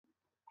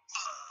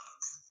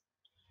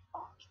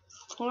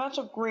Well, that's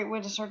a great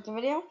way to start the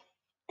video.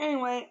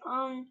 Anyway,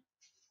 don't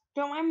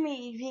mind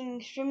me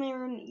being extremely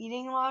rude and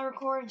eating while I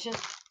record. It's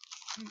just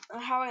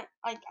how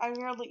I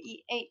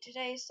rarely ate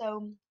today,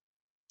 so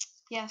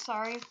yeah,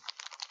 sorry.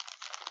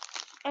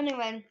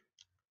 Anyway,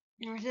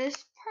 there's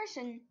this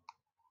person.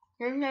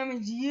 Their name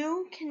is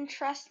You Can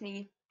Trust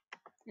Me.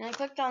 And I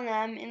clicked on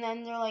them, and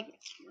then their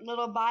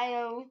little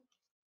bio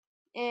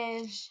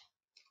is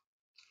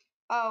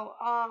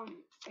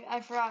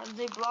I forgot,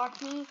 they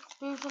blocked me.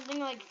 Do something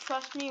like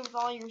trust me with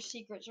all your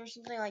secrets or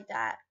something like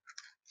that.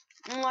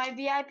 And my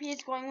VIP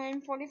is going away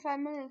in 45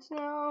 minutes.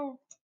 No.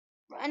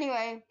 But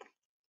anyway,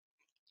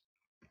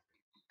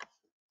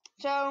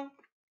 so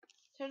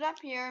it's up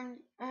here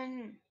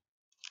and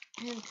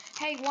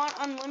hey, want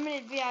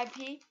unlimited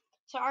VIP?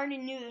 So I already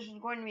knew this was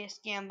going to be a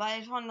scam, but I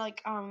just wanted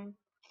to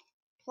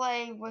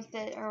play with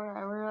it or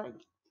whatever.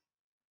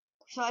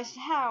 So I said,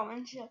 how?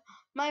 And she said,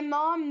 my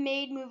mom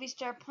made Movie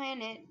Star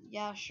Planet.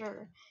 Yeah,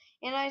 sure.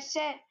 And I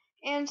said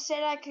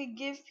I could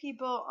give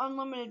people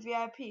unlimited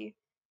VIP.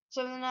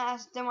 So then I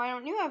asked them, why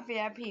don't you have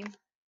VIP?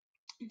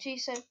 And she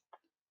said,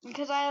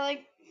 because I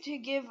like to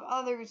give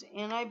others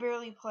and I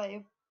barely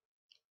play.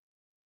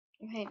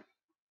 Okay.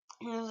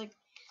 And I was like,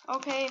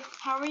 okay,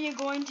 how are you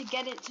going to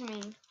get it to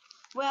me?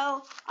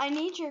 Well, I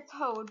need your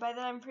code. By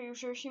that I'm pretty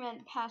sure she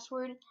meant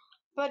password.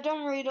 But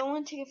don't worry, it'll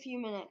only take a few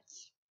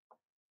minutes.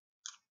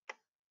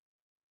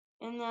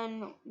 And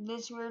then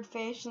this weird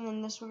face, and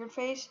then this weird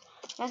face.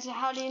 I said,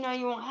 how do you know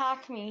you won't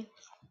hack me?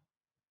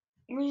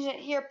 He said,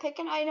 here, pick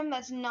an item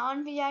that's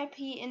non-VIP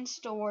in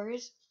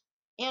stores.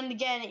 And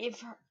again,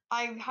 if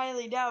I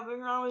highly doubt, but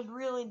if I was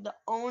really the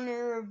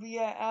owner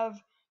of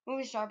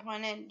Movie Star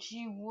Planet,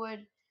 she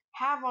would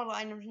have all the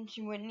items and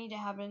she wouldn't need to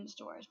have it in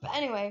stores. But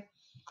anyway,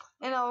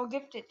 and I'll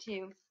gift it to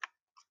you.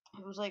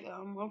 I was like,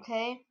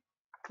 okay.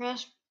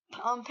 Just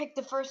pick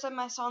the first item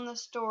I saw in the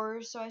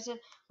stores. So I said,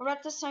 what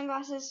about the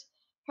sunglasses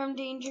from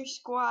Danger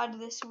Squad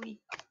this week?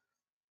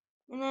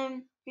 And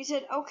then he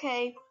said,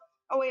 okay.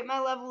 Oh wait, my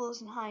level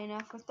isn't high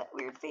enough with that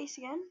weird face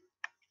again.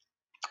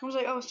 I was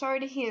like, oh, sorry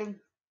to hear.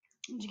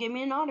 She gave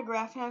me an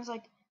autograph, and I was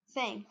like,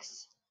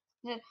 thanks.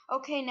 She said,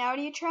 okay, now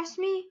do you trust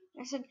me?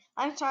 I said,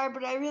 I'm sorry,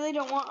 but I really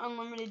don't want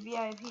unlimited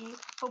VIP,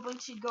 hoping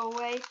she'd go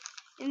away.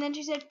 And then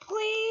she said,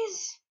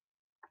 please.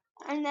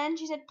 And then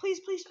she said, please,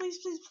 please, please,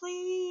 please,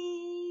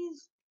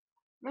 please.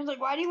 I was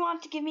like, why do you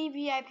want to give me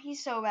VIP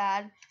so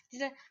bad? She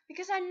said,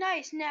 because I'm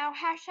nice now.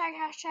 Hashtag,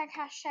 hashtag,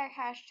 hashtag,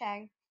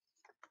 hashtag.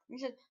 He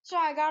said, so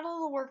I got a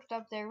little worked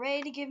up there.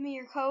 Ready to give me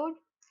your code?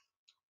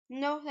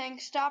 No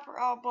thanks. Stop or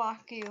I'll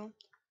block you.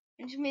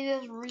 And she made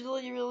this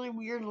really, really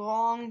weird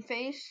long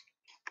face.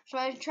 So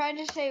I tried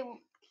to say,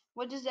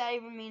 what does that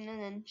even mean? And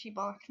then she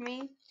blocked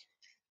me.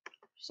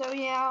 So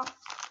yeah,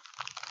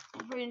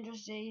 pretty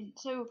interesting.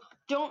 So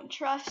don't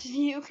trust,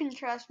 you can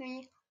trust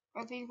me.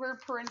 I think we're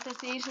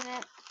parentheses in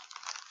it.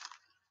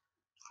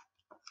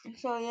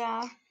 So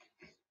yeah.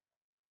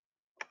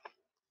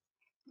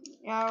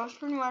 Yeah, that was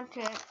pretty much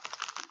it.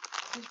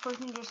 This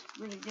person just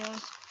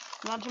ridiculous.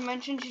 Not to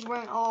mention she's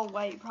wearing all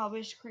white,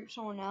 probably to creep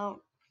someone out.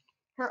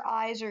 Her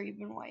eyes are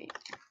even white.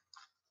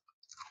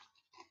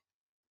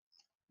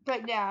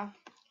 But yeah.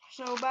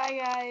 So bye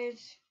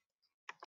guys.